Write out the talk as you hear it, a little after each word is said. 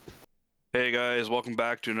Hey guys, welcome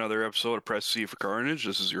back to another episode of Press C for Carnage.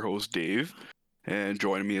 This is your host Dave, and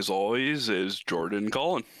joining me as always is Jordan and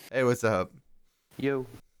Colin. Hey, what's up? Yo.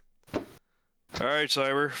 All right,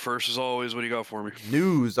 Cyber. First, as always, what do you got for me?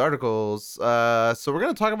 News, articles. So we're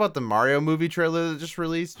gonna talk about the Mario movie trailer that just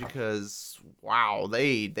released because wow,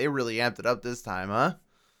 they really amped it up this time, huh?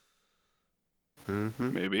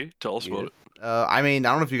 Maybe tell us about it. I mean,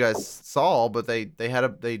 I don't know if you guys saw, but they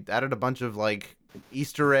added a bunch of like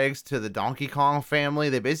Easter eggs to the Donkey Kong family.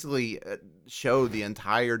 They basically showed the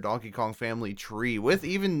entire Donkey Kong family tree with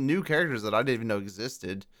even new characters that I didn't even know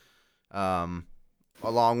existed. Along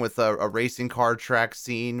with a racing car track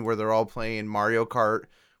scene where they're all playing Mario Kart,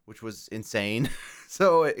 which was insane.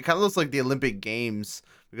 So it kind of looks like the Olympic Games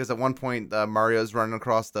because at one point Mario's running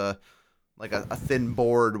across a thin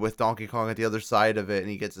board with Donkey Kong at the other side of it,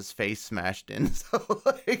 and he gets his face smashed in. So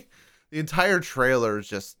like the entire trailer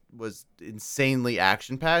was insanely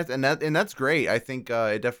action packed, and that's great. I think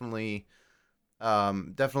it definitely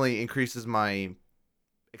increases my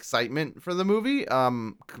excitement for the movie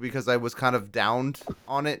because I was kind of downed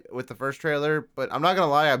on it with the first trailer, but I'm not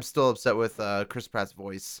gonna lie, I'm still upset with Chris Pratt's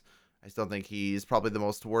voice. I still think he's probably the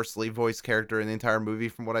most worstly voiced character in the entire movie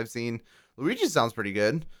from what I've seen. Luigi sounds pretty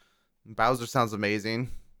good. Bowser sounds amazing.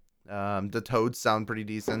 The Toads sound pretty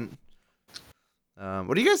decent.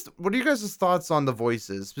 What do you guys' thoughts on the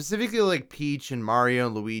voices, specifically like Peach and Mario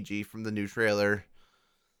and Luigi from the new trailer?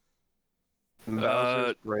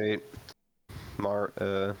 Bowser's great.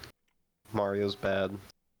 Mario's bad.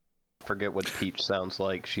 Forget what Peach sounds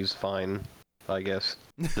like. She's fine. I guess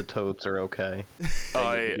the Toads are okay.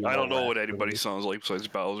 I don't know what anybody sounds like besides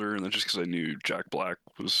Bowser, and then just because I knew Jack Black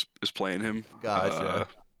is playing him. Gotcha.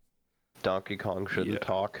 Donkey Kong shouldn't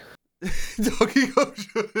talk. Donkey Kong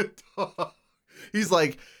shouldn't talk. He's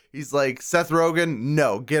like Seth Rogen.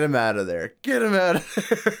 No, get him out of there. Get him out of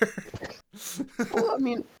there. Well, I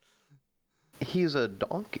mean, he's a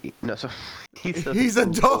donkey. No, so he's a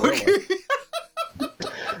donkey.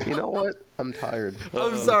 You know what? I'm tired.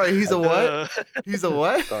 I'm sorry. He's a what? He's a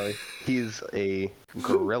what? Sorry. He's a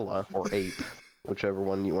gorilla or ape, whichever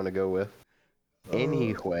one you want to go with.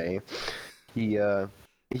 Anyway, he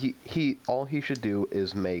all he should do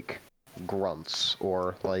is make grunts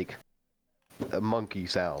or like monkey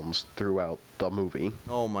sounds throughout the movie.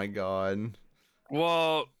 Oh my god.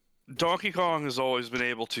 Well, Donkey Kong has always been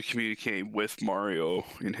able to communicate with Mario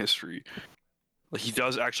in history. Like, he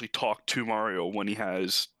does actually talk to Mario when he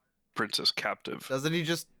has Princess captive. Doesn't he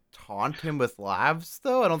just taunt him with laughs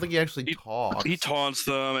though? I don't think he actually talks. He taunts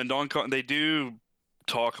them, and Donkey Kong, they do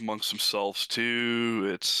talk amongst themselves too.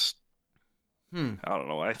 It's I don't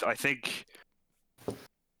know. I think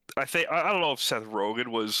I don't know if Seth Rogen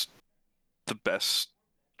was the best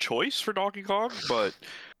choice for Donkey Kong, but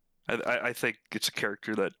I think it's a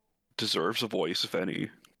character that deserves a voice, if any.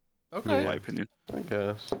 Okay. In my opinion. I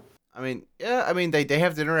guess. I mean, yeah. I mean, they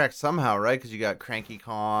have to interact somehow, right? Because you got Cranky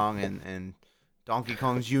Kong and Donkey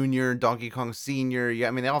Kong Jr., Donkey Kong Senior. Yeah,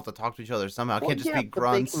 I mean, they all have to talk to each other somehow. It can't just be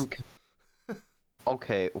grunts.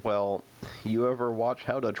 Okay, well, you ever watch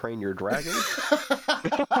How to Train Your Dragon?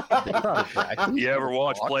 You ever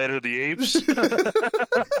watch Planet of the Apes?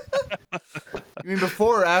 You mean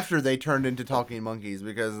before or after they turned into talking monkeys?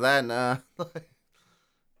 Because then,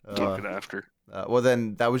 Talking after. Well,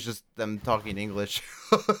 then that was just them talking English.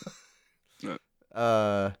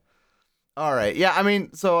 All right. Yeah, I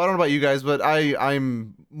mean, so I don't know about you guys, but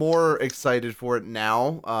I'm more excited for it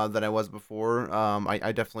now than I was before.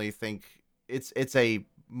 I definitely think it's a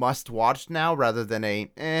must watch now rather than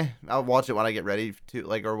I'll watch it when I get ready to,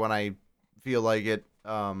 like, or when I feel like it.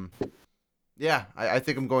 Yeah, I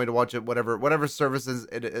think I'm going to watch it whatever services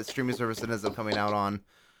streaming service it ends up coming out on.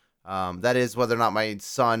 That is whether or not my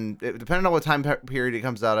son, depending on what time period it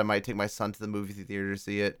comes out, I might take my son to the movie theater to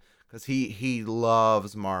see it because he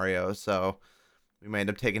loves Mario. So we might end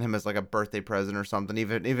up taking him as like a birthday present or something,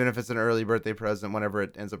 even if it's an early birthday present whenever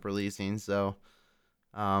it ends up releasing. So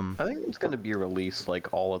I think it's going to be released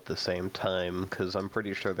like all at the same time because I'm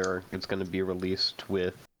pretty sure it's going to be released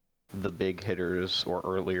with the big hitters or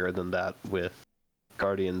earlier than that with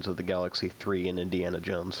Guardians of the Galaxy 3 and Indiana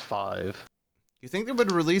Jones 5. You think they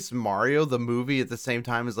would release Mario the movie at the same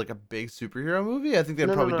time as like a big superhero movie? I think they'd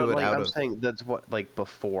probably do it like, out I'm of. saying that's what definitely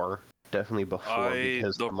before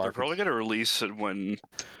because They're probably gonna release it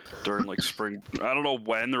during like spring. I don't know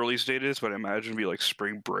when the release date is, but I imagine it'd be like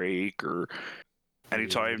spring break or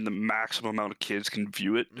anytime the maximum amount of kids can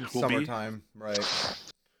view it. Summertime, right?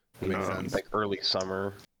 That makes sense. Like early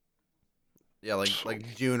summer. Yeah,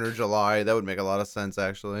 like June or July. That would make a lot of sense,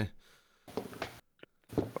 actually.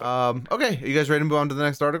 Okay, are you guys ready to move on to the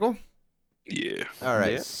next article? Yeah. All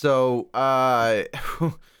right. Yeah. So,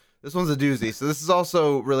 this one's a doozy. So this is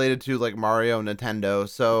also related to like Mario and Nintendo.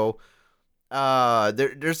 So,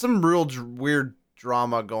 there's some real weird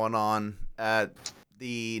drama going on at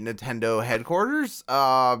the Nintendo headquarters.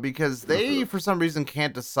 Because they for some reason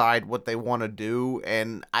can't decide what they want to do,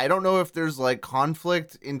 and I don't know if there's like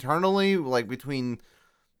conflict internally, like between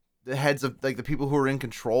the heads of like the people who are in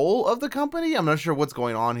control of the company. I'm not sure what's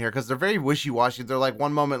going on here because they're very wishy-washy. They're like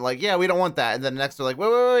one moment like, yeah, we don't want that, and then the next they're like,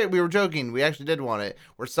 wait, we were joking, we actually did want it,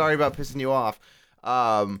 we're sorry about pissing you off.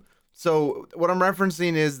 So what I'm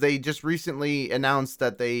referencing is they just recently announced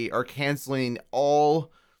that they are canceling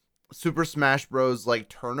all Super Smash Bros like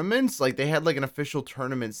tournaments. Like they had like an official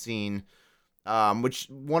tournament scene, which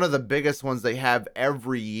one of the biggest ones they have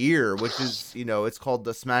every year, which is, it's called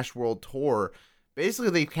the Smash World Tour. Basically,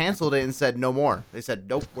 they canceled it and said no more. They said,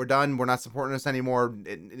 nope, we're done. We're not supporting this anymore.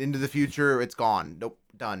 Into the future, it's gone. Nope,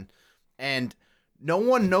 done. And no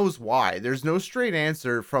one knows why. There's no straight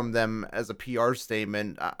answer from them as a PR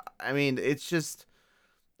statement. I mean, it's just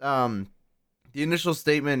the initial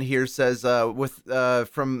statement here says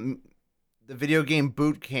from the video game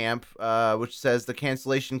boot camp, which says the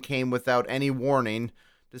cancellation came without any warning,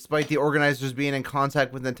 despite the organizers being in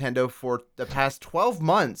contact with Nintendo for the past 12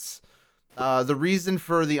 months. The reason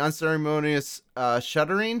for the unceremonious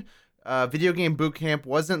shuttering, Video Game Boot Camp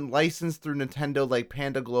wasn't licensed through Nintendo like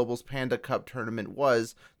Panda Global's Panda Cup tournament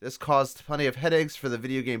was. This caused plenty of headaches for the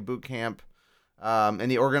Video Game Boot Camp, and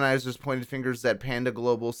the organizers pointed fingers at Panda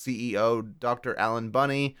Global CEO Dr. Alan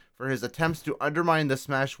Bunny for his attempts to undermine the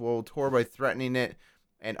Smash World Tour by threatening it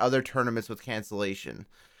and other tournaments with cancellation.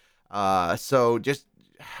 So just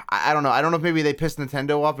I don't know. I don't know if maybe they pissed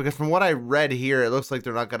Nintendo off, because from what I read here, it looks like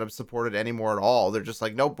they're not going to support it anymore at all. They're just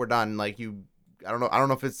like, nope, we're done. Like I don't know. I don't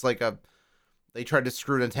know if it's like they tried to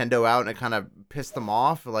screw Nintendo out and it kind of pissed them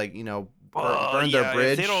off, like, burn their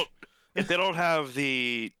bridge. If they don't have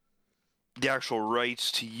the actual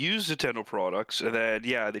rights to use Nintendo products, and then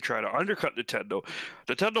they try to undercut Nintendo.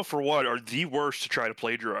 Nintendo, for one, are the worst to try to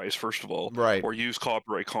plagiarize, first of all, right, or use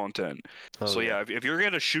copyright content. Oh, yeah. If you're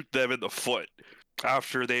gonna shoot them in the foot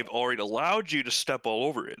after they've already allowed you to step all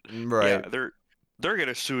over it, right, they're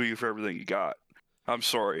gonna sue you for everything you got. I'm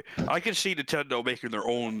sorry. I can see Nintendo making their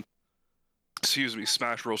own,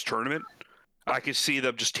 Smash Bros. Tournament. I can see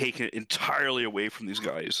them just taking it entirely away from these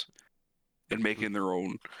guys and making their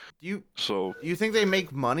own. Do you think they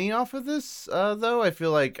make money off of this, though? I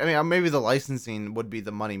feel like, maybe the licensing would be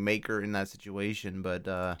the money maker in that situation, but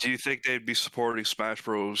do you think they'd be supporting Smash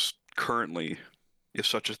Bros. Currently if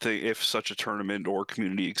such a tournament or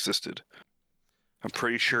community existed? I'm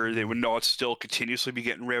pretty sure they would not still continuously be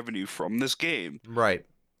getting revenue from this game, right,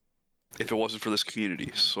 if it wasn't for this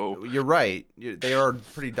community. So you're right. They are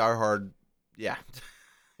pretty diehard. Yeah,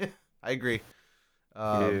 I agree.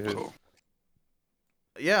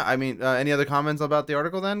 Yeah, any other comments about the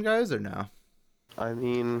article then, guys, or no? I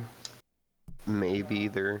mean, maybe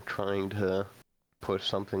they're trying to push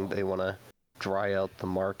something. They want to dry out the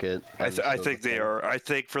market. I think they are. I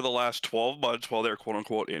think for the last 12 months, while they're quote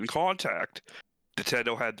unquote in contact,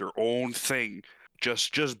 Nintendo had their own thing,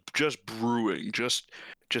 just brewing, just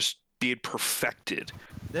being perfected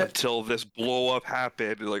until this blow up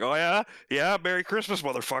happened. Like, oh yeah, Merry Christmas,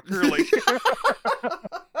 motherfucker! Like,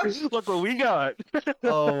 look what we got.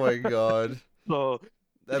 Oh my god. So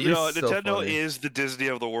That'd Nintendo funny. is the Disney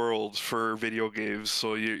of the world for video games.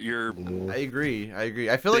 So you're. I agree.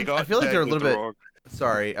 I feel like they're a little bit. Wrong.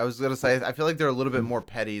 Sorry, I was gonna say I feel like they're a little bit more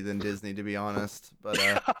petty than Disney, to be honest. But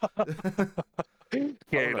yeah,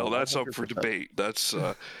 that's up for debate. That's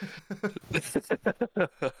yeah. It's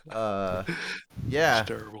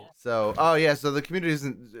terrible. So so the community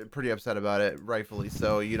isn't pretty upset about it, rightfully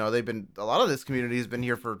so. A lot of this community has been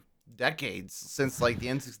here for decades, since like the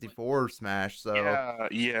N64 Smash. So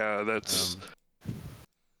yeah, that's.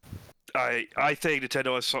 I think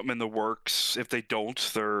Nintendo has something in the works. If they don't,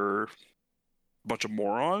 they're a bunch of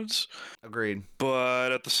morons. Agreed.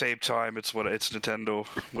 But at the same time, it's Nintendo.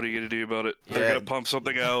 What are you gonna do about it? Yeah. They're gonna pump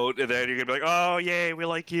something out, and then you're gonna be like, "Oh, yay, we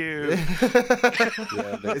like you."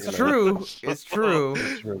 It's true. It's true.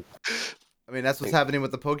 It's true. That's what's happening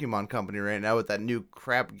with the Pokemon Company right now with that new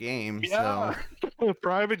crap game. Yeah,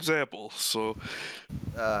 prime example. So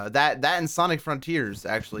that and Sonic Frontiers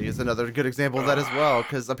actually is another good example of that as well,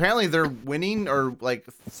 because apparently they're winning or like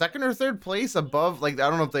second or third place above, like, I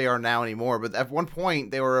don't know if they are now anymore, but at one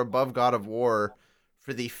point they were above God of War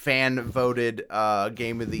for the fan voted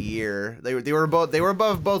game of the year. They were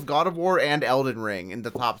above both God of War and Elden Ring in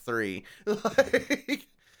the top 3.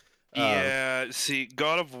 Yeah, see,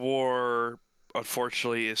 God of War,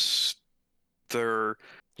 unfortunately, is their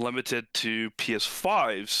limited to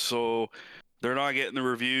PS5, so they're not getting the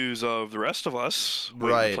reviews of the rest of us waiting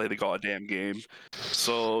Right. to play the goddamn game.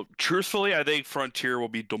 So, truthfully, I think Frontier will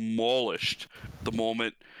be demolished the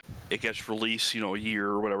moment it gets released, a year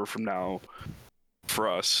or whatever from now for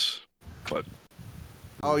us. But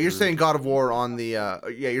Oh, you're saying God of War on the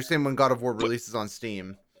yeah, you're saying when God of War releases on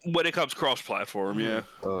Steam. when it comes cross-platform, yeah.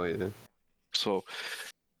 Oh yeah. So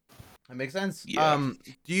That makes sense. Yeah.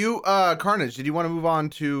 Do you Carnage, did you want to move on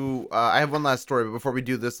to I have one last story, but before we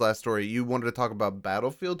do this last story, you wanted to talk about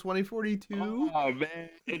Battlefield 2042? Oh man,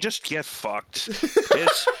 just get fucked.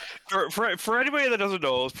 It's for anybody that doesn't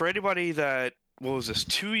know, for anybody that what was this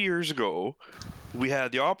 2 years ago, we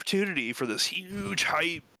had the opportunity for this huge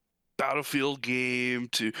hype Battlefield game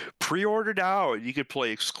to pre-order now, and you could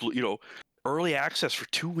play early access for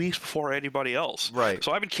 2 weeks before anybody else. Right.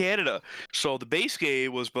 So I'm in Canada, so the base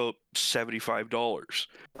game was about $75.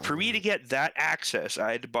 For me to get that access,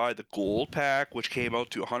 I had to buy the gold pack, which came out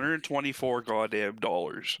to 124 goddamn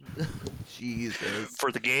dollars. Jesus.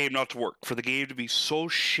 For the game not to work, for the game to be so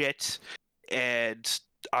shit, and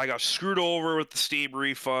I got screwed over with the Steam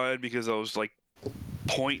refund because I was like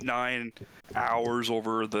 0.9 hours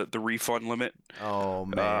over the refund limit. Oh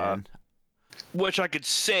man. Which I could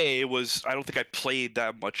say was, I don't think I played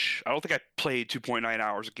that much. I don't think I played 2.9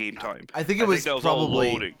 hours of game time. I think it was that was probably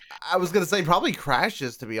all loading. I was gonna say probably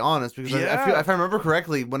crashes, to be honest, because I feel, Yeah. if I remember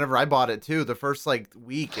correctly, whenever I bought it too, the first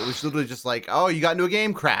week, it was literally just like, oh, you got into a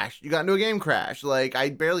game crash. You got into a game crash. Like I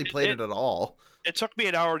barely played it at all. It took me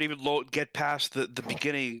an hour to even get past the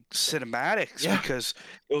beginning cinematics Yeah. because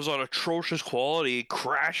it was on atrocious quality,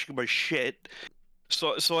 crashing my shit.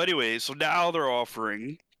 So anyway, so now they're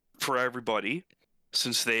offering for everybody,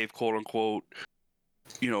 since they've quote unquote,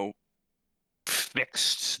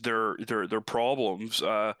 fixed their problems,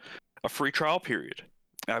 a free trial period.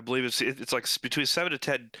 I believe it's like between 7 to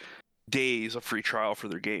 10 days of free trial for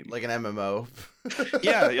their game. Like an MMO.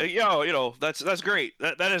 Yeah, that's great.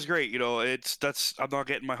 That is great. I'm not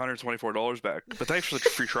getting my $124 back, but thanks for the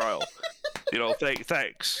free trial.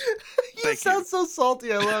 Thanks. You sound so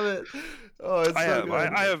salty. I love it. Oh, it's so good.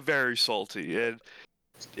 I am very salty, and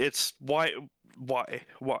it's why?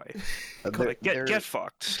 Get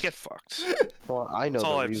fucked. Get fucked. Well, I know That's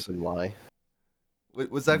all the I'm reason why.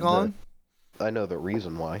 What's that, Colin? I know the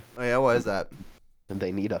reason why. Oh yeah, why is that? And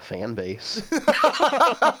they need a fan base.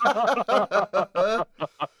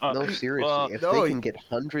 No, seriously. If they can get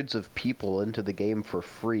hundreds of people into the game for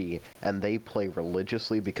free and they play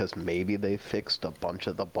religiously because maybe they fixed a bunch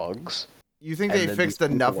of the bugs. You think they fixed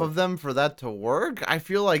enough of them for that to work? I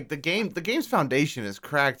feel like the game's foundation is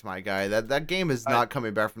cracked, my guy. That game is not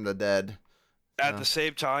coming back from the dead. At the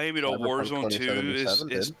same time, Warzone 2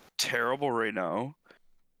 is terrible right now.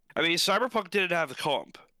 I mean, Cyberpunk didn't have the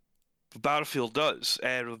comp. Battlefield does,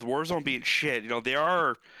 and with Warzone being shit, they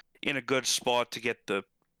are in a good spot to get the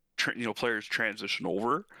players transition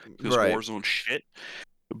over because Warzone's shit.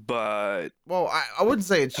 But well, I wouldn't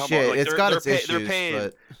say it's shit. It's got its issues,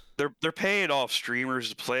 but they're paying off streamers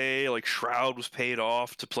to play. Like Shroud was paid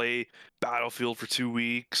off to play Battlefield for 2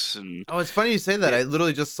 weeks, and it's funny you say that. I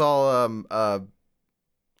literally just saw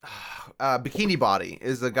Bikini Body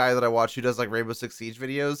is the guy that I watch who does like Rainbow Six Siege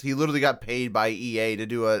videos. He literally got paid by EA to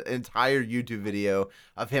do an entire YouTube video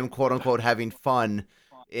of him quote unquote having fun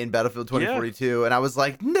in Battlefield 2042, and I was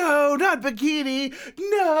like, no, not Bikini,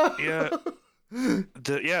 no. Yeah.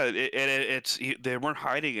 They weren't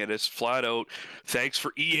hiding it. It's flat out. Thanks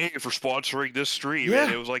for EA for sponsoring this stream. Yeah.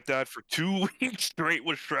 And it was like that for 2 weeks straight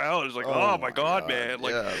with Shroud. It's like, oh my god, man!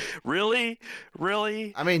 Like, really?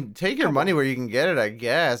 I mean, take your money where you can get it, I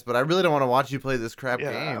guess. But I really don't want to watch you play this crap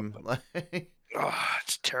game.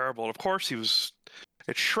 It's terrible. And of course, it's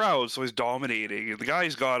Shroud, so he's dominating. And the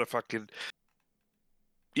guy's got a fucking.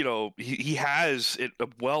 He has a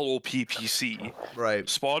OP PC.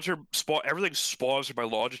 Right. Everything's sponsored by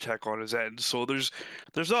Logitech on his end, so there's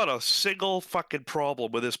not a single fucking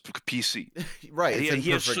problem with his PC. Right.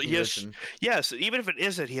 Yes, even if it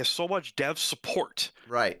isn't, he has so much dev support.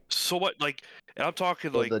 Right. So what? And I'm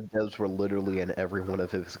talking the devs were literally in every one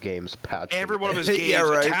of his games patched. Every one of his games, yeah,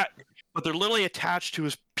 right. But they're literally attached to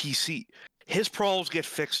his PC. His problems get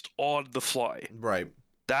fixed on the fly. Right.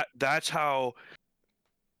 That's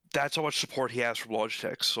how much support he has from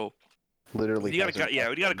Logitech. So literally, when you got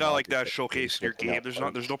a guy like that showcasing your game,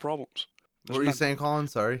 there's no problems. What were you saying, Colin?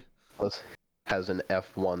 Sorry. Has an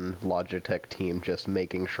F1 Logitech team just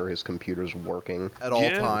making sure his computer's working at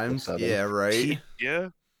all times. Yeah, right. Yeah.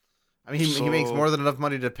 I mean, he makes more than enough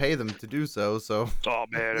money to pay them to do so. So. Oh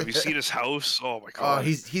man, have you seen his house? Oh my Oh, god.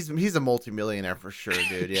 he's a multimillionaire for sure,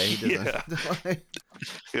 dude. Yeah, he doesn't. Yeah.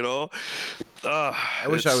 You know. I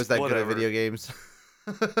wish I was that good at video games.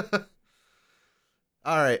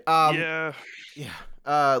 All right. Yeah.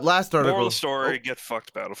 Last article. Moral of the story: get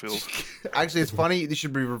fucked, Battlefield. Actually, it's funny. You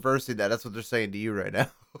should be reversing that. That's what they're saying to you right now.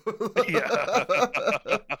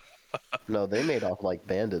 Yeah. No, they made off like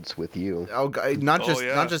bandits with you. Oh, not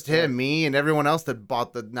just him, me, and everyone else that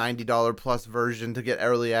bought the $90 plus version to get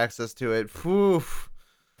early access to it. Oof.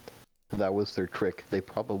 That was their trick. They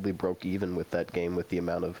probably broke even with that game with the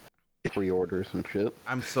amount of pre-orders and shit.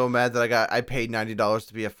 I'm so mad that I paid $90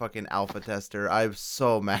 to be a fucking alpha tester. I'm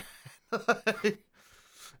so mad.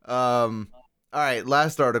 All right,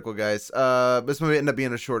 last article, guys. This might end up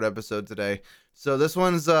being a short episode today. So this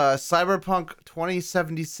one's Cyberpunk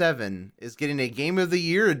 2077 is getting a Game of the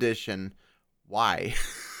Year edition. Why?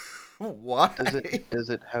 Why? Does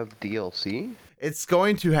it have DLC? It's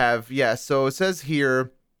going to have, yeah. So it says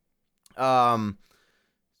here, when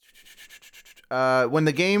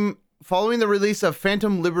the game, following the release of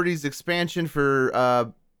Phantom Liberty's expansion for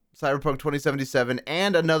Cyberpunk 2077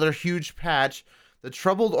 and another huge patch, the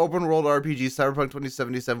troubled open-world RPG Cyberpunk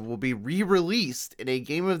 2077 will be re-released in a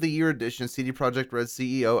Game of the Year edition, CD Projekt Red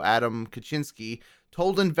CEO Adam Kaczynski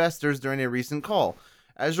told investors during a recent call.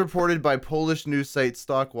 As reported by Polish news site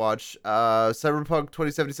Stockwatch, Cyberpunk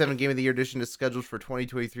 2077 Game of the Year edition is scheduled for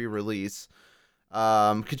 2023 release.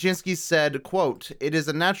 Kaczynski said, quote, "It is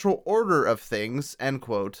a natural order of things," end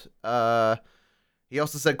quote. He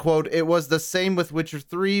also said, quote, "It was the same with Witcher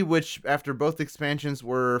 3, which, after both expansions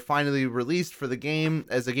were finally released for the game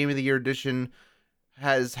as a Game of the Year edition,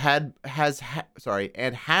 has been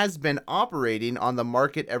operating on the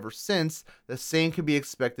market ever since. The same can be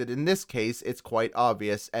expected in this case. It's quite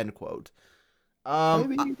obvious," end quote.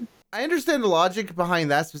 I understand the logic behind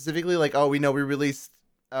that specifically. Like, oh, we know we released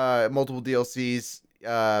multiple DLCs,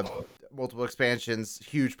 multiple expansions,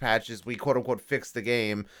 huge patches. We quote unquote fixed the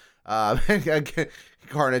game.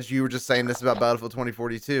 Carnage, you were just saying this about Battlefield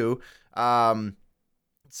 2042.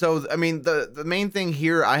 So I mean, the main thing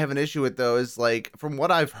here I have an issue with though is, like, from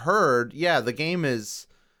what I've heard, yeah, the game is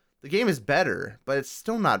better, but it's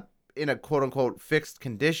still not in a quote unquote fixed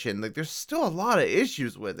condition. Like, there's still a lot of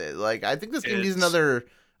issues with it. Like, I think this game needs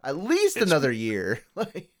at least another year.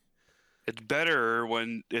 Like, it's better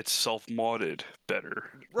when it's self-modded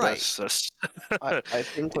better. Right. I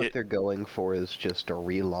think what they're going for is just a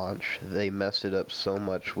relaunch. They messed it up so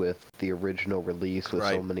much with the original release with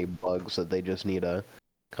so many bugs that they just need a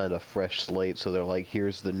kind of fresh slate. So they're like,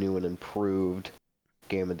 here's the new and improved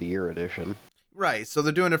Game of the Year edition. Right. So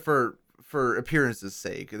they're doing it for appearance's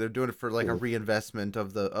sake. They're doing it for like a reinvestment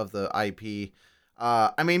of the IP.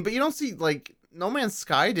 I mean, but you don't see, like, No Man's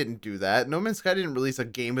Sky didn't do that. No Man's Sky didn't release a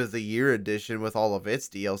Game of the Year edition with all of its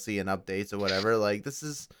DLC and updates or whatever. Like, this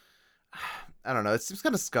is, I don't know. It seems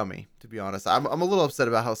kind of scummy, to be honest. I'm a little upset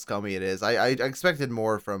about how scummy it is. I expected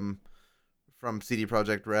more from CD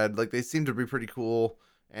Projekt Red. Like, they seem to be pretty cool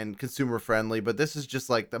and consumer friendly, but this is just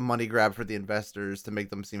like the money grab for the investors to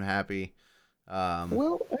make them seem happy.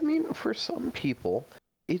 Well, I mean, for some people,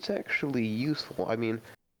 it's actually useful. I mean,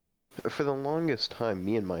 for the longest time,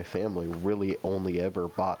 me and my family really only ever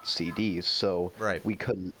bought CDs, so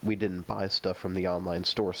we didn't buy stuff from the online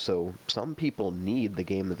store. So some people need the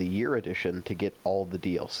Game of the Year edition to get all the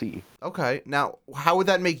DLC. Okay, now how would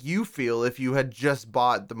that make you feel if you had just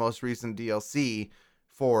bought the most recent DLC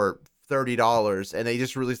for $30 and they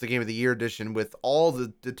just released the Game of the Year edition with all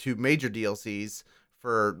the two major DLCs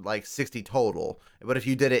for like $60 total? But if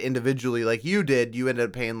you did it individually like you did, you ended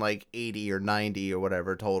up paying like $80 or $90 or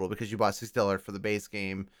whatever total because you bought $60 for the base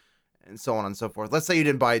game and so on and so forth. Let's say you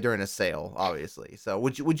didn't buy it during a sale, obviously. So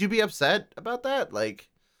would you be upset about that? Like,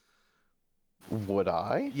 would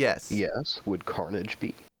I? Yes. Yes. Would Carnage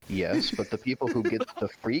be? Yes, but the people who get the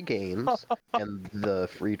free games and the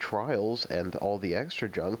free trials and all the extra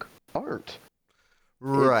junk aren't.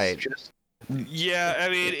 Right. Yeah, I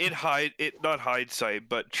mean, not hindsight,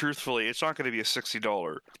 but truthfully, it's not going to be a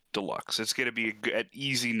 $60 deluxe. It's going to be an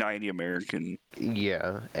easy 90 American.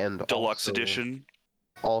 Yeah, and deluxe edition.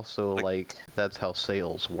 Also, like, that's how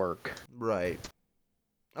sales work. Right.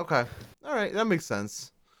 Okay. All right, that makes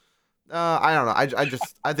sense. I don't know.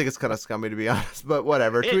 I think it's kind of scummy, to be honest, but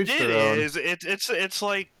whatever. It is. It's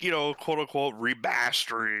like, you know, quote unquote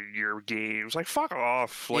remastering your games. Like, fuck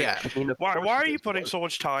off. Like, yeah. I mean, why are you putting so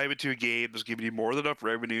much time into a game that's giving you more than enough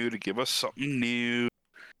revenue to give us something new?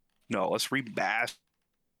 No, let's remaster.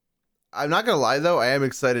 I'm not gonna lie though, I am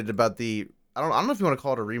excited about the don't know if you want to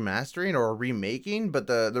call it a remastering or a remaking, but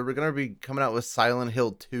they're gonna be coming out with Silent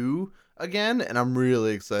Hill 2 again, and I'm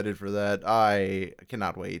really excited for that. I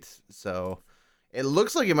cannot wait. So it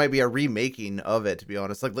looks like it might be a remaking of it, to be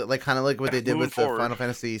honest. Like kind of like what they did Moving with the forward. Final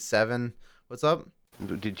Fantasy 7. What's up?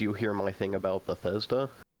 Did you hear my thing about Bethesda?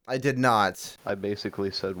 I did not. I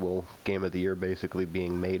basically said, well, Game of the Year basically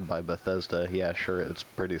being made by Bethesda. Yeah, sure, it's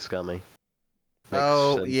pretty scummy. Makes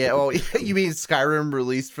Oh, sense yeah. to Oh, be you mean Skyrim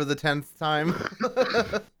released for the 10th time?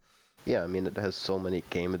 Yeah, I mean, it has so many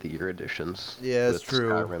Game of the Year editions. Yeah, it's with true.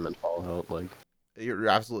 Skyrim and Fallout, like. You're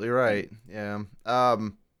absolutely right. Yeah. I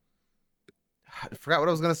forgot what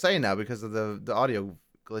I was gonna say now because of the audio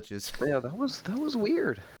glitches. Yeah, that was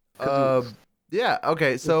weird. Yeah.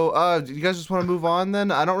 Okay. So, do you guys just want to move on then?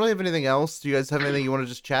 I don't really have anything else. Do you guys have anything you want to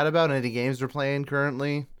just chat about? Any games you're playing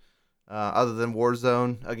currently, other than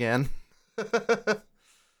Warzone again?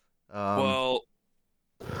 Well,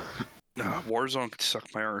 Warzone could suck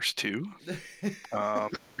my arse too. All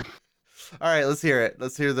right. Let's hear it.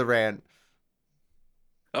 Let's hear the rant.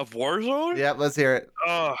 Of Warzone? Yep. Let's hear it.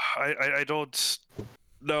 I don't.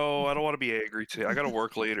 No, I don't want to be angry today. I gotta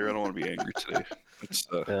work later. I don't want to be angry today. It's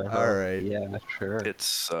All right. Yeah, sure.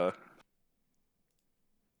 It's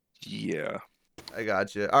yeah. I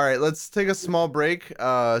got you. All right. Let's take a small break,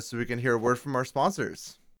 so we can hear a word from our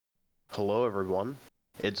sponsors. Hello, everyone.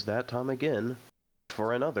 It's that time again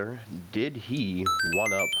for another Did He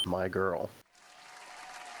One Up My Girl?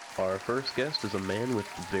 Our first guest is a man with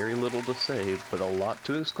very little to say, but a lot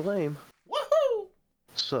to exclaim. Woohoo!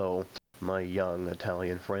 So, my young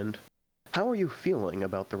Italian friend, how are you feeling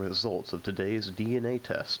about the results of today's DNA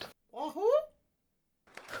test? Woohoo!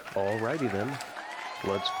 Alrighty then,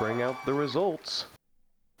 let's bring out the results.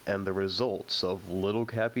 And the results of Little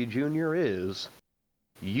Cappy Jr. is...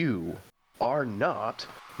 You are not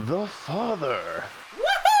the father!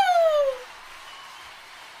 Woohoo!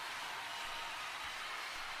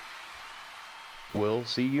 We'll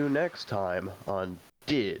see you next time on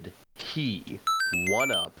Did He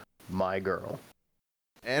One Up My Girl?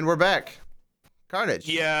 And we're back. Carnage.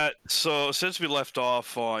 Yeah, so since we left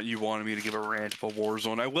off on you wanted me to give a rant about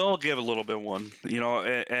Warzone, I will give a little bit one. You know,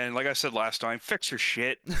 and like I said last time, fix your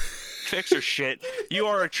shit. Fix your shit. You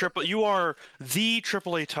are the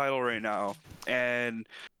AAA title right now, and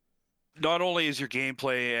not only is your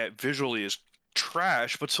gameplay visually is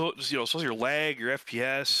trash, but so is your lag, your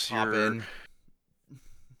FPS, Hop in.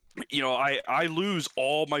 I lose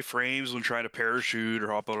all my frames when trying to parachute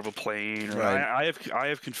or hop out of a plane. Or Right. I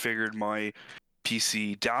have configured my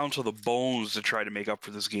PC down to the bones to try to make up for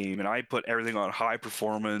this game, and I put everything on high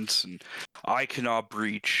performance, and I cannot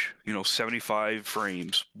breach 75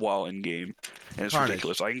 frames while in game, and it's Carnage.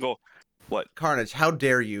 ridiculous. I can go what? Carnage, how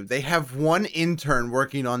dare you? They have one intern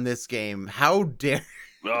working on this game. How dare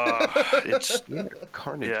It's Yeah,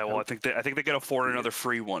 Carnage. yeah. Well, I think they can afford another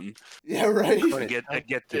free one. Yeah, right.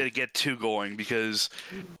 to get two going, because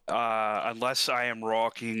unless I am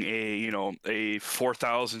rocking a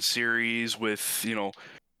 4000 series with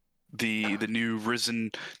the new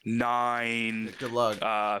Risen 9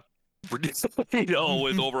 Deluxe.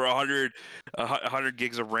 with over 100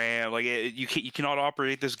 gigs of RAM, like you cannot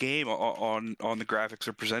operate this game on the graphics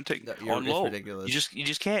they're presenting on low. Ridiculous. You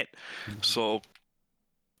just can't. So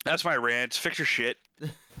that's my rant. Fix your shit,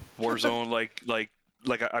 Warzone.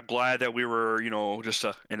 I'm glad that we were, just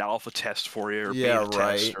an alpha test for you, or beta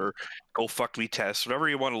test, or go fuck me test, whatever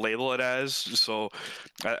you want to label it as. So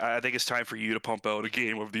I think it's time for you to pump out a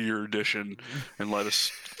Game of the Year edition and let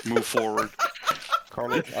us move forward.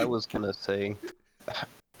 Carnage, I was gonna say,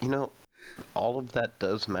 all of that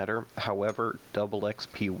does matter. However, double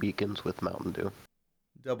XP weekends with Mountain Dew.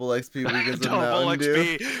 Double XP weekends with Double Mountain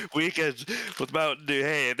Dew. XP weekends with Mountain Dew.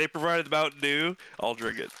 Hey, if they provided the Mountain Dew, I'll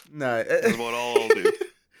drink it. No. That's what I'll do.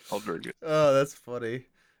 I'll drink it. Oh, that's funny.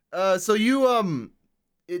 So you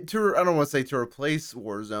I don't want to say to replace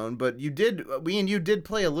Warzone, but you did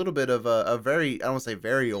play a little bit of a very, I don't want to say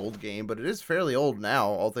very old game, but it is fairly old now,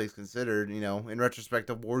 all things considered, in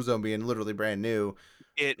retrospect of Warzone being literally brand new.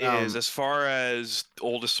 It is, as far as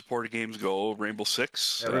oldest supported games go, Rainbow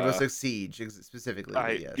Six. Rainbow Six Siege specifically.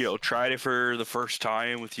 I yes. Tried it for the first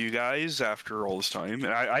time with you guys after all this time,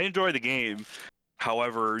 and I enjoyed the game.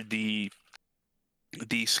 However, the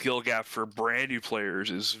skill gap for brand new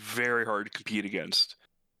players is very hard to compete against.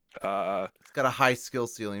 It's got a high skill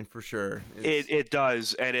ceiling for sure. It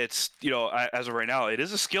does, and it's as of right now, it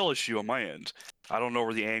is a skill issue on my end. I don't know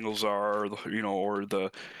where the angles are, or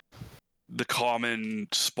the common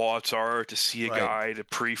spots are to see a Right. guy to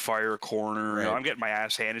pre-fire a corner. You know, Right. I'm getting my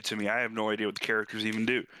ass handed to me. I have no idea what the characters even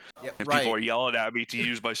do. Yep, And right. people are yelling at me to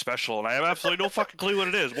use my special, and I have absolutely no fucking clue what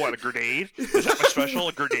it is. What, a grenade? Is that my special,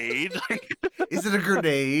 a grenade? Is it a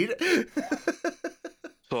grenade?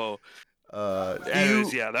 So,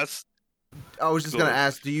 anyways, yeah, that's... I was just Go gonna ahead.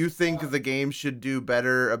 ask, do you think the game should do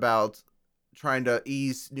better about trying to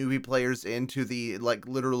ease newbie players into the like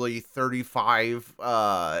literally 35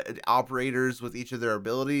 operators with each of their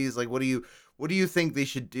abilities? Like, what do you think they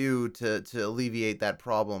should do to alleviate that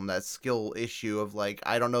problem, that skill issue of like,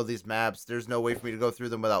 I don't know these maps, there's no way for me to go through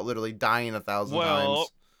them without literally dying 1,000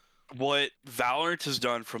 times? What Valorant has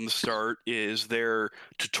done from the start is their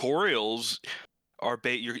tutorials are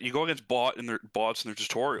you go against bots and their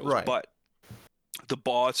tutorials, Right. but the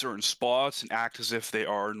bots are in spots and act as if they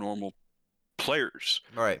are normal players.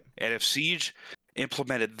 Right. And if Siege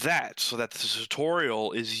implemented that so that the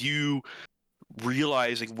tutorial is you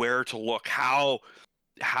realizing where to look, how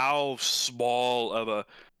small of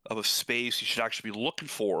a space you should actually be looking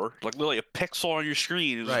for, like literally a pixel on your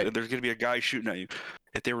screen, Right. there's going to be a guy shooting at you.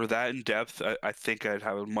 If they were that in depth, I think I'd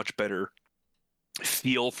have a much better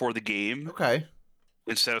feel for the game. Okay.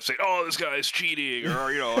 Instead of saying, "Oh, this guy's cheating,"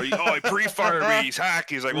 or "Oh, he pre-fired me, he's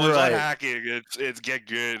hacking." He's like, "Well, it's Right. not hacking. It's get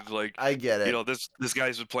good." Like, I get it. This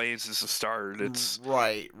guy's been playing since the start. It's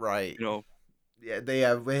right. Yeah, they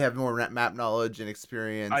have more map knowledge and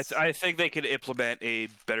experience. I think they could implement a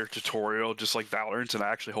better tutorial, just like Valorant, and I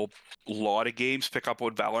actually hope a lot of games pick up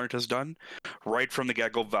what Valorant has done. Right from the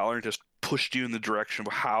get-go, Valorant has pushed you in the direction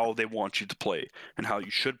of how they want you to play and how you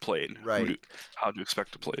should play and Right. how to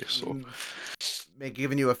expect to play. So,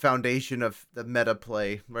 giving you a foundation of the meta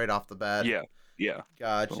play right off the bat. Yeah.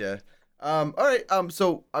 Gotcha. All right.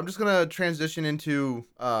 So I'm just gonna transition into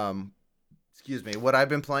excuse me, what I've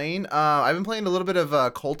been playing. I've been playing a little bit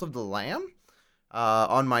of Cult of the Lamb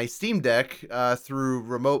on my Steam Deck through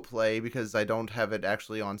remote play because I don't have it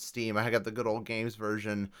actually on Steam. I got the good old games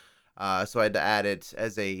version, so I had to add it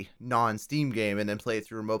as a non-Steam game and then play it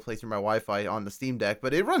through remote play through my Wi-Fi on the Steam Deck.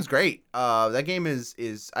 But it runs great. That game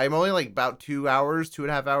is I'm only like about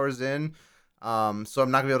 2.5 hours in. So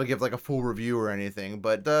I'm not gonna be able to give like a full review or anything.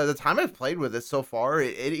 But the time I've played with it so far,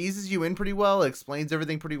 it eases you in pretty well. It explains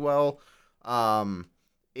everything pretty well. For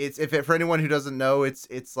anyone who doesn't know,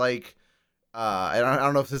 it's like I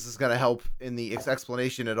don't know if this is gonna help in the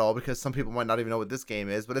explanation at all because some people might not even know what this game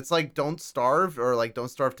is, but it's like Don't Starve or like Don't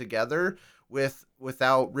Starve Together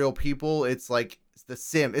without real people. It's like the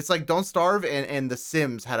Sim. It's like Don't Starve and the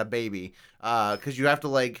Sims had a baby. Because you have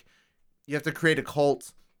to create a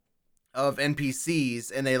cult of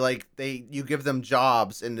NPCs and you give them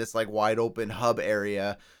jobs in this like wide open hub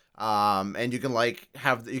area. And you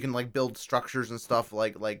can build structures and stuff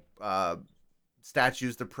like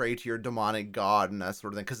statues to pray to your demonic god and that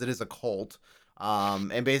sort of thing because it is a cult.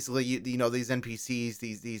 And basically you know these NPCs,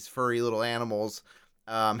 these furry little animals,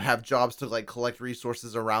 have jobs to like collect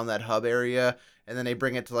resources around that hub area, and then they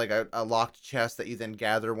bring it to like a locked chest that you then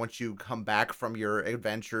gather once you come back from your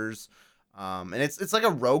adventures. And it's like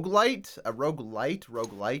a roguelite.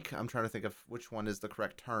 I'm trying to think of which one is the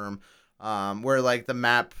correct term. Where like the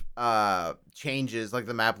map changes, like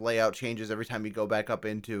the map layout changes every time you go back up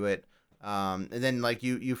into it. And then like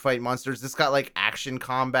you fight monsters. It's got like action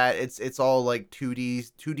combat. It's all like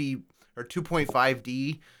 2D or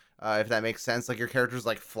 2.5D, if that makes sense. Like your character's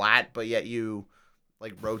like flat, but yet you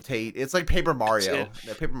like rotate. It's like Paper Mario.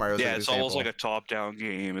 Paper Mario. Yeah, it's almost like a top-down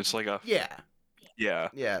game. It's like a yeah.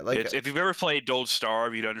 Like if you've ever played Don't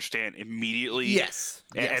Starve, you'd understand immediately. Yes.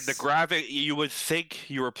 And the graphic, you would think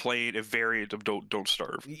you were playing a variant of Don't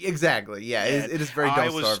Starve. Exactly. Yeah, it is very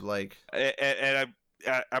Don't Starve like. And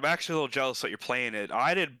I'm actually a little jealous that you're playing it.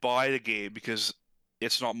 I didn't buy the game because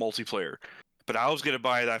it's not multiplayer, but I was gonna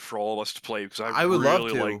buy that for all of us to play because I would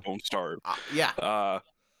really love to. Like Don't Starve. Yeah.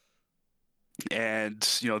 And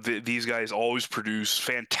these guys always produce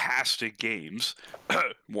fantastic games.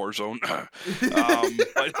 Warzone.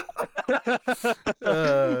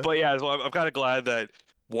 But yeah, so I'm kind of glad that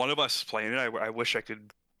one of us is playing it. I wish I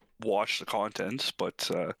could watch the content,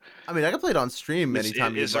 but I mean, I can play it on stream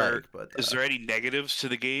anytime you like. But is there any negatives to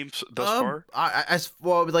the game thus far?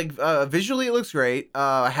 Visually it looks great.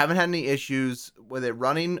 I haven't had any issues with it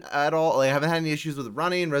running at all. Like, I haven't had any issues with it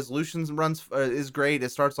running. Resolutions is great. It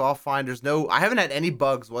starts off fine. I haven't had any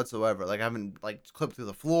bugs whatsoever. Like I haven't like clipped through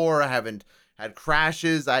the floor. I haven't had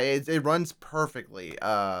crashes. It runs perfectly.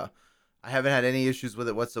 I haven't had any issues with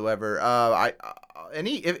it whatsoever.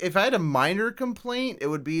 If I had a minor complaint, it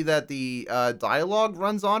would be that the dialogue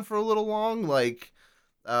runs on for a little long. Like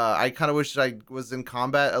I kind of wish I was in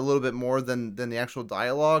combat a little bit more than the actual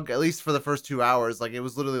dialogue, at least for the first 2 hours. Like, it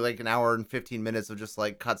was literally like an hour and 15 minutes of just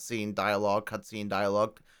like cutscene dialogue,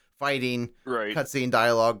 fighting, Right. cutscene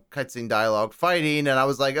dialogue, fighting, and I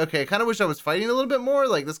was like, okay, I kind of wish I was fighting a little bit more.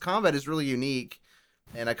 Like, this combat is really unique,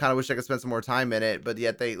 and I kind of wish I could spend some more time in it. But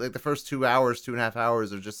yet they like the first 2 hours, 2.5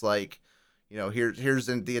 hours are just like, here's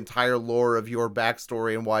the entire lore of your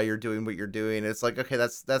backstory and why you're doing what you're doing. And it's like, okay,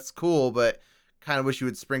 that's cool, but kind of wish you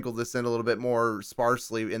would sprinkle this in a little bit more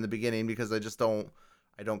sparsely in the beginning, because I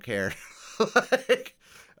don't care. Like,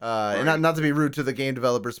 and not to be rude to the game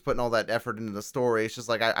developers putting all that effort into the story. It's just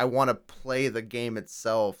like, I want to play the game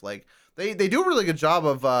itself. Like, they do a really good job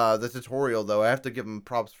of the tutorial, though. I have to give them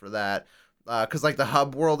props for that. Because like the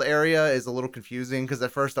hub world area is a little confusing, because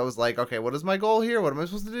at first I was like, okay, what is my goal here? What am I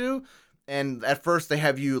supposed to do? And at first they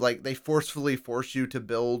have you like, they forcefully force you to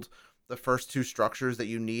build the first two structures that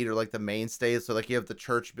you need, or like the mainstays. So like you have the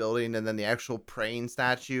church building and then the actual praying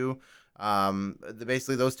statue.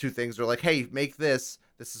 Basically those two things are like, hey, make this.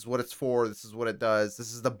 This is what it's for. This is what it does.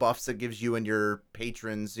 This is the buffs it gives you and your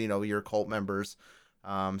patrons, your cult members.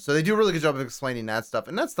 So they do a really good job of explaining that stuff,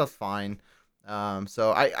 and that stuff's fine.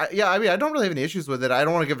 So I mean, I don't really have any issues with it. I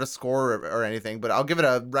don't want to give it a score or anything, but I'll give it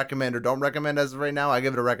a recommend or don't recommend as of right now. I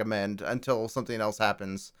give it a recommend until something else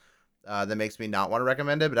happens that makes me not want to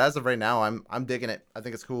recommend it. But as of right now, I'm digging it. I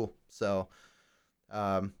think it's cool. So,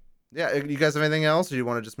 yeah, you guys have anything else, or do you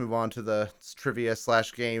want to just move on to the trivia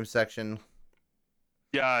 / game section?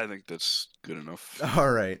 Yeah, I think that's good enough.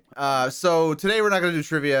 All right. So today we're not gonna do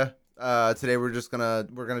trivia. Today we're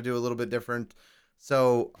gonna do a little bit different.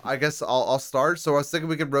 So I guess I'll start. So I was thinking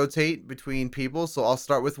we could rotate between people. So I'll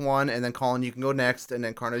start with one, and then Colin, you can go next, and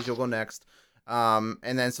then Carnage, you'll go next. And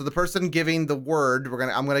then so the person giving the word,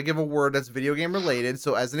 I'm gonna give a word that's video game related.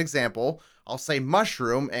 So as an example, I'll say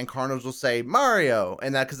mushroom, and Carnage will say Mario,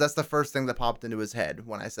 and because that's the first thing that popped into his head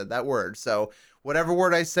when I said that word. So whatever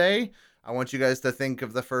word I say, I want you guys to think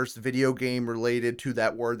of the first video game related to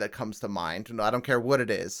that word that comes to mind. No, I don't care what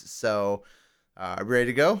it is. So, are we ready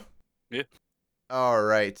to go? Yeah. All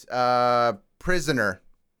right. Prisoner.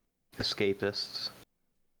 Escapists.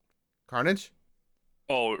 Carnage?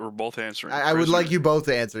 Oh, we're both answering. I would like you both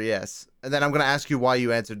to answer, yes. And then I'm going to ask you why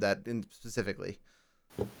you answered that specifically.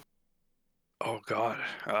 Oh, God.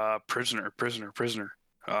 Prisoner.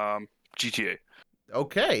 GTA.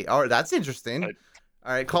 Okay. All right. That's interesting.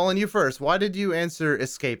 All right, Colin, you first. Why did you answer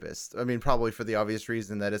escapist? I mean, probably for the obvious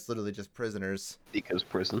reason that it's literally just prisoners. Because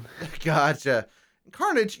prison. Gotcha.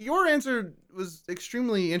 Carnage, your answer was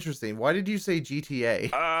extremely interesting. Why did you say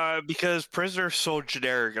GTA? Because prisoner's so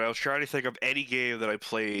generic, and I was trying to think of any game that I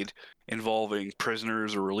played involving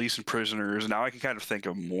prisoners or releasing prisoners. Now I can kind of think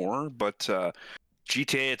of more, but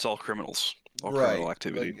GTA, it's all criminals. All criminal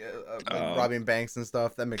activity. Like robbing banks and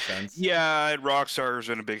stuff. That makes sense. Yeah, and Rockstar's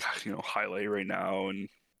in a big, highlight right now, and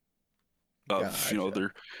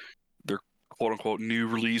Gotcha. their quote unquote new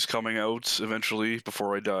release coming out eventually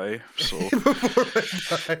before I die. So Before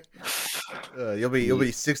I die. You'll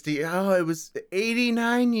be 60. Oh, it was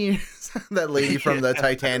 89 years. That lady from the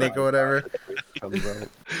Titanic or whatever.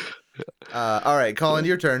 All right, Colin,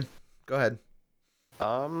 your turn. Go ahead.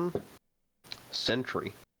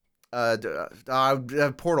 Sentry.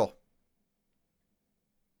 Portal.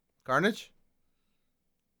 Carnage?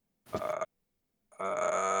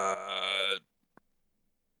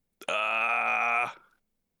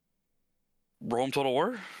 Rome Total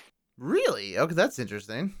War? Really? Okay, that's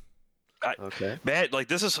interesting. Okay. Man, like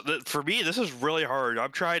this is for me. This is really hard.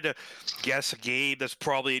 I'm trying to guess a game that's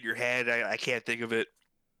probably in your head. I can't think of it.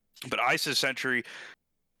 But I said Century.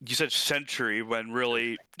 You said Century when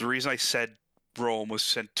really the reason I said Rome was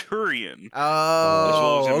Centurion.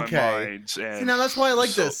 Oh, okay. My mind, See, now that's why I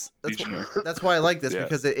like this. That's why I like this, yeah.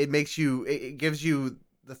 because it makes you, it gives you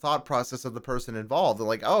the thought process of the person involved. They're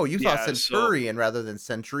like, oh, you thought Centurion rather than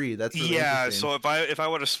Century. That's really interesting. So if I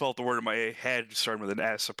would have spelled the word in my head starting with an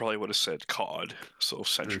S, I probably would have said COD. So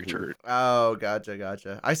Century turret. Oh,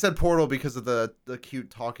 gotcha. I said Portal because of the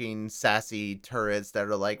cute talking sassy turrets that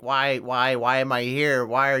are like, why am I here?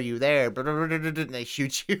 Why are you there? And they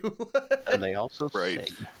shoot you. And they also sing.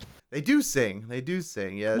 They do sing.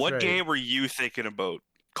 Yeah. What game were you thinking about,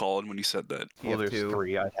 Colin, when you said that? Well, there's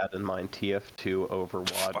three I had in mind: TF2,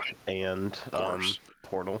 Overwatch, and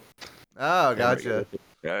Portal. Oh, gotcha.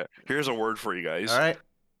 Yeah. Here's a word for you guys. All right.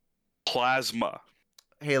 Plasma.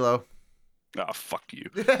 Halo. Oh, fuck you.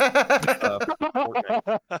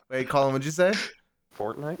 Fortnite. Wait, Colin, what'd you say?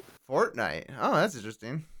 Fortnite. Oh, that's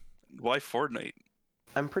interesting. Why Fortnite?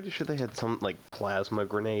 I'm pretty sure they had some like plasma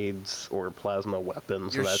grenades or plasma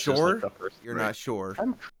weapons. You're so that's sure? Just, like, the first You're not sure.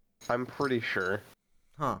 I'm pretty sure.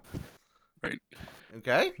 Huh. Right.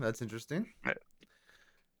 Okay, that's interesting. Right.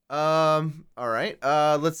 All right.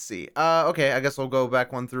 Let's see. Okay, I guess we'll go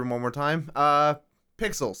back one through one more time.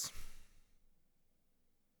 Pixels.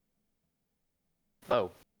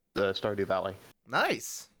 Oh, the Stardew Valley.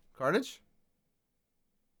 Nice. Carnage?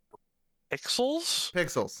 Pixels?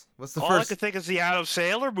 Pixels. What's the All I first? could think is the Adam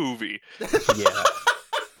Sandler movie. Yeah,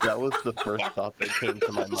 that was the first thought that came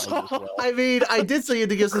to my mind as well. I mean, I did say you had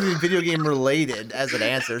to give something video game related as an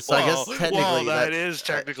answer, so I guess technically that is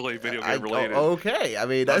technically video game related. Okay, I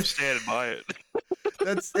mean, I'm standing by it.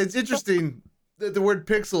 it's interesting that the word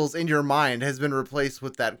pixels in your mind has been replaced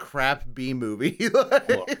with that crap B movie.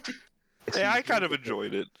 Yeah, I kind of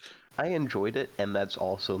enjoyed it. I enjoyed it, and that's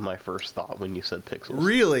also my first thought when you said Pixels.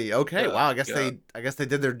 Really? Okay. Yeah, Wow. I guess yeah. they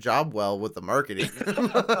did their job well with the marketing.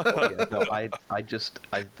 Yeah, no, I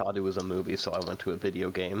thought it was a movie, so I went to a video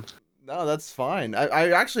game. No, that's fine.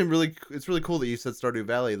 I actually really, it's really cool that you said Stardew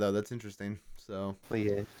Valley though. That's interesting. So. Well,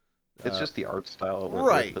 yeah, it's just the art style.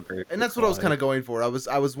 Right. And that's what I was kind of going for. I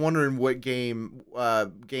was wondering what game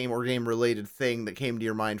related thing that came to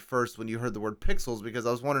your mind first when you heard the word pixels, because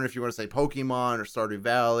I was wondering if you were going to say Pokemon or Stardew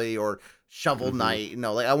Valley or Shovel Knight. You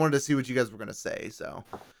know, like I wanted to see what you guys were going to say. So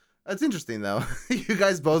that's interesting though. You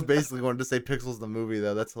guys both basically wanted to say Pixels the movie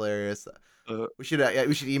though. That's hilarious. We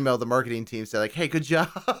should email the marketing team, say like, hey, good job.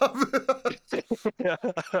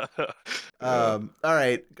 All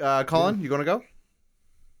right, Colin, you going to go?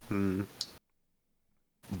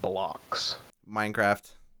 Blocks.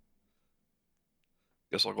 Minecraft.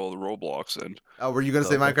 Guess I'll go with Roblox then. Oh, were you gonna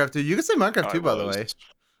say Minecraft too? You can say Minecraft too, by the way.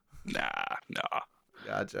 Nah.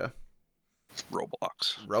 Gotcha.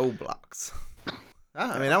 Roblox.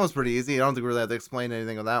 I mean, that was pretty easy. I don't think we really have to explain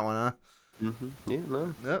anything with that one, huh? Yeah,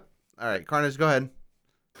 no. Yep. All right, Carnage, go ahead.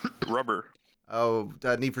 Rubber. Oh,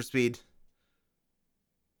 Need for Speed.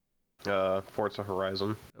 Forza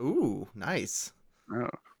Horizon. Ooh, nice. Oh,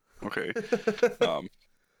 okay.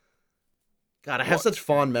 God, I have such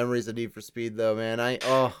fond memories of Need for Speed, though, man.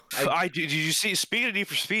 Did you see? Speaking of Need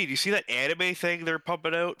for Speed, you see that anime thing they're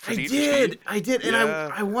pumping out for Need for Speed? I did, and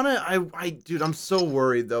yeah. Dude, I'm so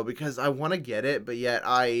worried though, because I want to get it, but yet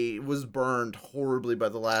I was burned horribly by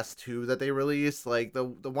the last two that they released. Like the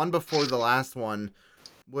one before the last one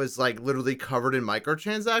was like literally covered in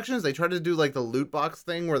microtransactions. They tried to do like the loot box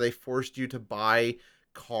thing where they forced you to buy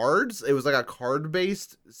cards. It was like a card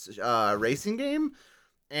based racing game.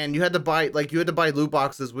 And you had to buy loot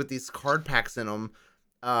boxes with these card packs in them,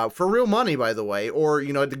 for real money, by the way, or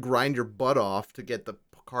had to grind your butt off to get the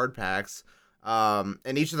card packs.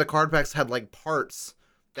 And each of the card packs had like parts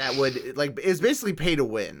that would it's basically pay to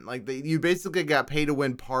win. Like you basically got pay to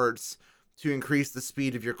win parts to increase the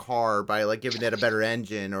speed of your car by like giving it a better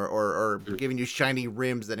engine or giving you shiny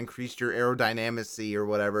rims that increased your aerodynamicy or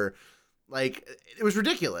whatever. Like, it was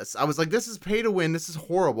ridiculous. I was like, this is pay to win. This is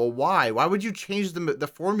horrible. Why? Why would you change the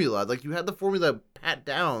formula? Like, you had the formula pat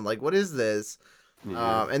down. Like, what is this?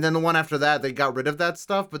 Yeah. And then the one after that, they got rid of that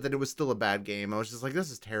stuff, but then it was still a bad game. I was just like, this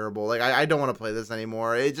is terrible. Like, I don't want to play this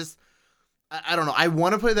anymore. It just, I don't know. I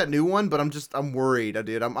want to play that new one, but I'm worried,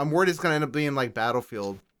 dude. I'm worried it's going to end up being like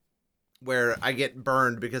Battlefield, where I get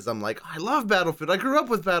burned because I'm like, I love Battlefield. I grew up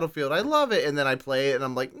with Battlefield. I love it. And then I play it, and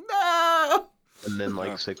I'm like, no! And then,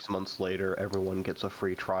 like, 6 months later, everyone gets a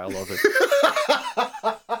free trial of it.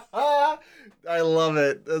 I love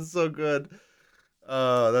it. That's so good.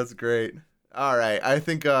 Oh, that's great. All right. I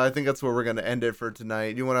think that's where we're going to end it for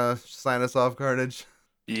tonight. You want to sign us off, Carnage?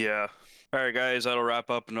 Yeah. All right, guys. That'll wrap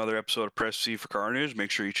up another episode of Press C for Carnage. Make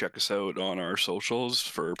sure you check us out on our socials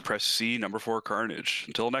for Press C #4 Carnage.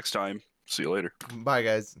 Until next time, see you later. Bye,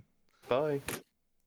 guys. Bye.